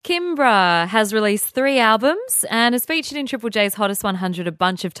Kimbra has released 3 albums and has featured in Triple J's Hottest 100 a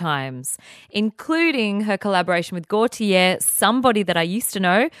bunch of times, including her collaboration with Gaultier, Somebody That I Used to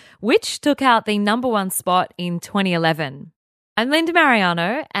Know, which took out the #1 spot in 2011. I'm Linda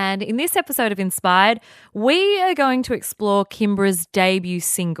Mariano, and in this episode of Inspired, we are going to explore Kimbra's debut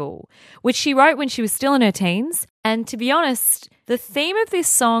single, which she wrote when she was still in her teens. And to be honest, the theme of this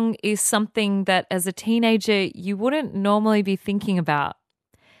song is something that as a teenager you wouldn't normally be thinking about.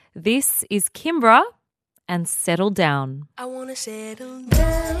 This is Kimbra and Settle Down. I wanna settle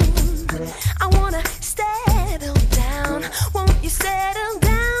down. I wanna settle down. Won't you settle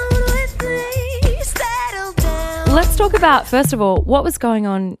down with me? Settle down. Let's talk about, first of all, what was going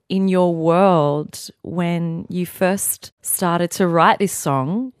on in your world when you first started to write this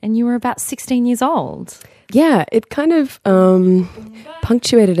song and you were about 16 years old. Yeah, it kind of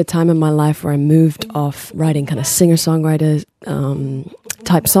punctuated a time in my life where I moved off writing kind of singer-songwriter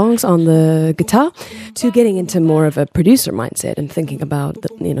type songs on the guitar to getting into more of a producer mindset and thinking about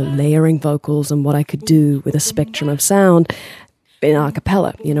layering vocals and what I could do with a spectrum of sound in a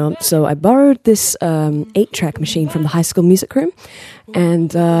cappella, So I borrowed this 8-track machine from the high school music room,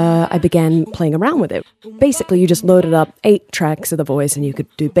 and I began playing around with it. Basically, you just loaded up 8 tracks of the voice, and you could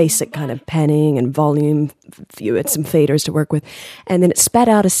do basic kind of panning and volume. You had some faders to work with, and then it spat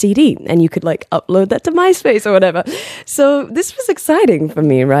out a CD, and you could upload that to MySpace or whatever. So this was exciting for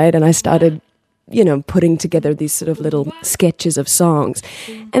me, right? And I started putting together these sort of little sketches of songs.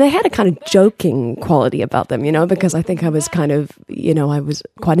 And they had a kind of joking quality about them, because I think I was kind of, I was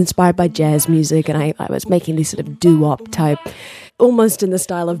quite inspired by jazz music, and I was making these sort of doo-wop type, almost in the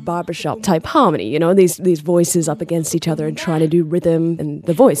style of barbershop type harmony, these voices up against each other and trying to do rhythm. And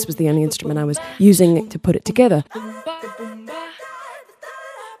the voice was the only instrument I was using to put it together.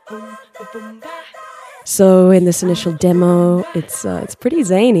 So in this initial demo, it's pretty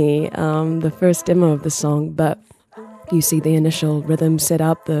zany, the first demo of the song, but you see the initial rhythm set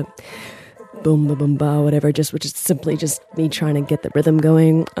up, the boom, ba, boom, ba, whatever, which is simply just me trying to get the rhythm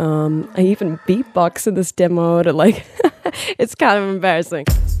going. I even beatbox in this demo to it's kind of embarrassing.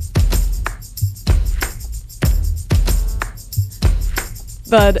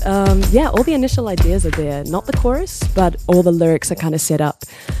 But all the initial ideas are there, not the chorus, but all the lyrics are kind of set up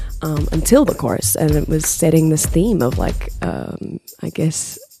until the chorus, and it was setting this theme of I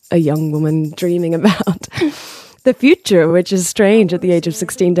guess a young woman dreaming about the future, which is strange at the age of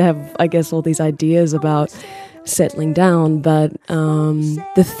 16 to have, I guess, all these ideas about settling down. But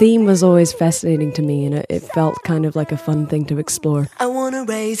the theme was always fascinating to me, and it felt kind of like a fun thing to explore. I wanna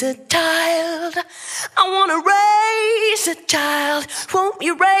raise a child. I wanna raise a child. Won't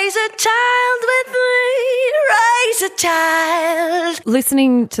you raise a child with me? Raise a child.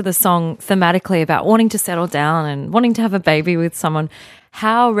 Listening to the song thematically about wanting to settle down and wanting to have a baby with someone,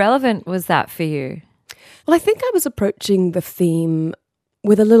 how relevant was that for you? Well, I think I was approaching the theme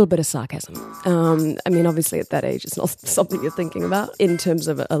with a little bit of sarcasm. Obviously at that age, it's not something you're thinking about in terms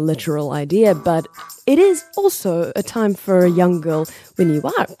of a literal idea, but it is also a time for a young girl when you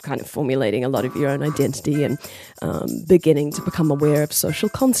are kind of formulating a lot of your own identity and beginning to become aware of social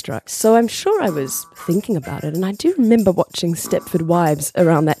constructs. So I'm sure I was thinking about it, and I do remember watching Stepford Wives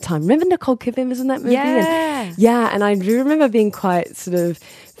around that time. Remember Nicole Kidman was in that movie? Yeah. And I do remember being quite sort of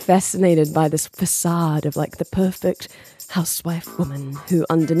fascinated by this facade of the perfect housewife woman who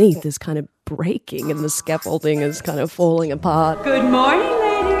underneath is kind of breaking and the scaffolding is kind of falling apart. Good morning,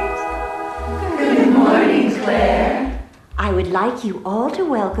 ladies. Good morning, Claire. I would like you all to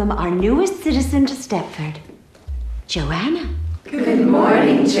welcome our newest citizen to Stepford, Joanna. Good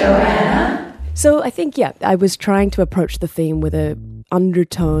morning, Joanna. So I think, I was trying to approach the theme with a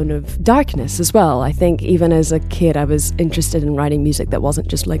undertone of darkness as well. I think even as a kid, I was interested in writing music that wasn't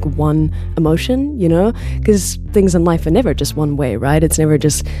just one emotion, because things in life are never just one way, right? It's never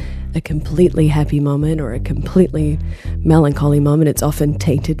just a completely happy moment or a completely melancholy moment. It's often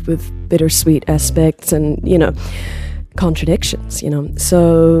tainted with bittersweet aspects and, contradictions,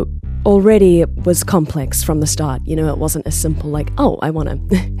 So already it was complex from the start, it wasn't a simple I want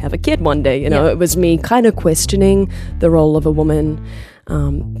to have a kid one day, It was me kind of questioning the role of a woman,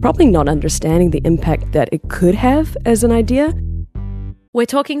 probably not understanding the impact that it could have as an idea. We're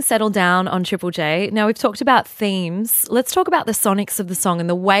talking Settle Down on Triple J. Now, we've talked about themes. Let's talk about the sonics of the song and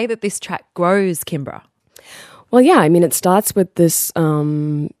the way that this track grows, Kimbra. Well, it starts with this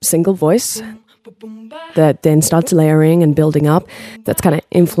single voice that then starts layering and building up. That's kind of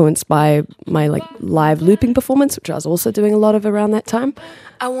influenced by my like live looping performance, which I was also doing a lot of around that time.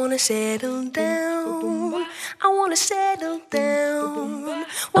 I wanna settle down. I wanna settle down.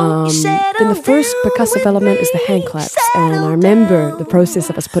 Then the first percussive element is the hand claps, and I remember the process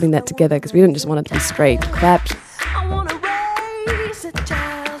of us putting that together because we didn't just want it to be straight claps. I wanna raise a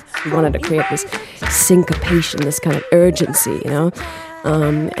child. We wanted to create this syncopation, this kind of urgency, you know,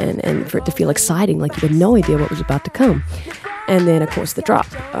 and for it to feel exciting, like you had no idea what was about to come. And then, of course, the drop.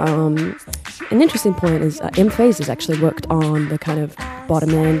 An interesting point is M-Phase has actually worked on the kind of bottom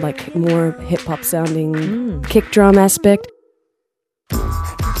end, like more hip-hop sounding kick drum aspect.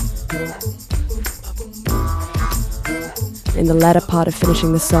 In the latter part of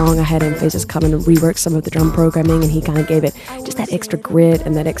finishing the song, I had M-Phase just come in and rework some of the drum programming, and he kind of gave it just that extra grit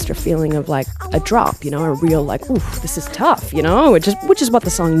and that extra feeling of like a drop, you know, a real like, oof, this is tough, you know, which is what the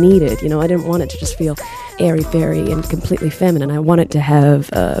song needed, you know. I didn't want it to just feel airy-fairy and completely feminine. I wanted to have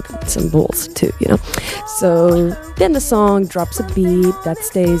some balls too, you know. So then the song drops a beat that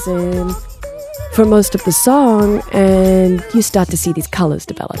stays in for most of the song, and you start to see these colors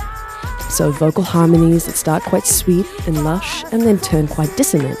develop. So vocal harmonies that start quite sweet and lush and then turn quite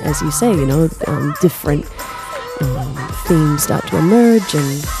dissonant, as you say, you know, different themes start to emerge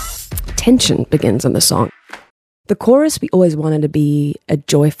and tension begins in the song. The chorus, we always wanted to be a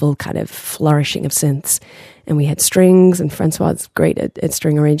joyful kind of flourishing of synths, and we had strings, and Francois is great at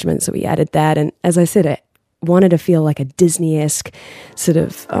string arrangements, so we added that, and as I said, I wanted to feel like a Disney-esque sort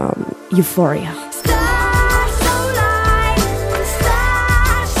of euphoria.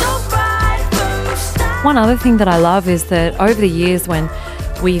 One other thing that I love is that over the years when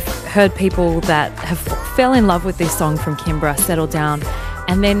we've heard people that have fell in love with this song from Kimbra, Settle Down,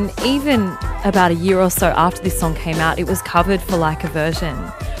 and then even about a year or so after this song came out, it was covered for like a version.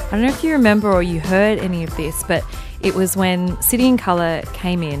 I don't know if you remember or you heard any of this, but it was when City and Colour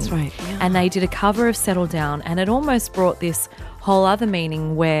came in. That's right, yeah. And they did a cover of Settle Down, and it almost brought this whole other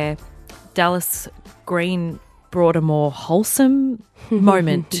meaning where Dallas Green brought a more wholesome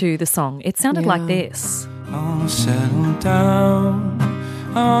moment to the song. It sounded like this. I wanna settle down,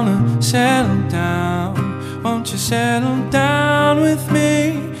 I wanna settle down. Won't you settle down with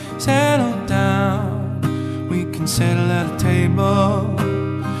me? Settle down. We can settle at a table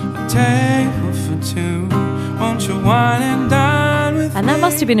for two. Won't you wine and dine with me? And that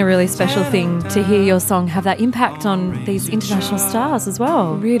must have been a really special thing to hear your song have that impact on these international stars as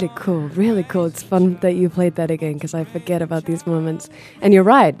well. Really cool, really cool. It's fun that you played that again because I forget about these moments. And you're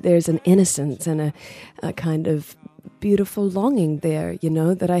right, there's an innocence and a kind of beautiful longing there, you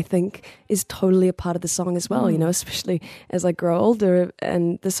know, that I think is totally a part of the song as well, you know, especially as I grow older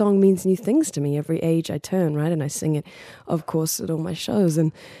and the song means new things to me every age I turn, right? And I sing it, of course, at all my shows.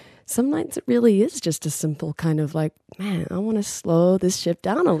 And some nights it really is just a simple kind of like, man, I want to slow this ship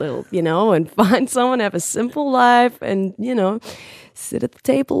down a little, you know, and find someone, have a simple life and, you know, sit at the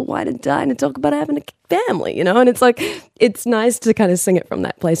table, wine and dine and talk about having a family, you know, and it's like, it's nice to kind of sing it from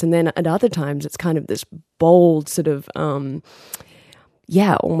that place. And then at other times it's kind of this bold sort of,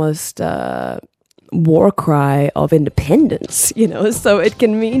 almost war cry of independence, you know, so it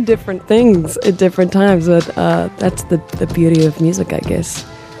can mean different things at different times, but that's the beauty of music, I guess.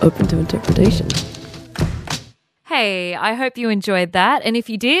 Open to interpretation. Hey, I hope you enjoyed that. And if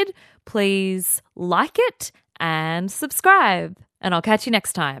you did, please like it and subscribe. And I'll catch you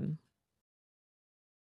next time.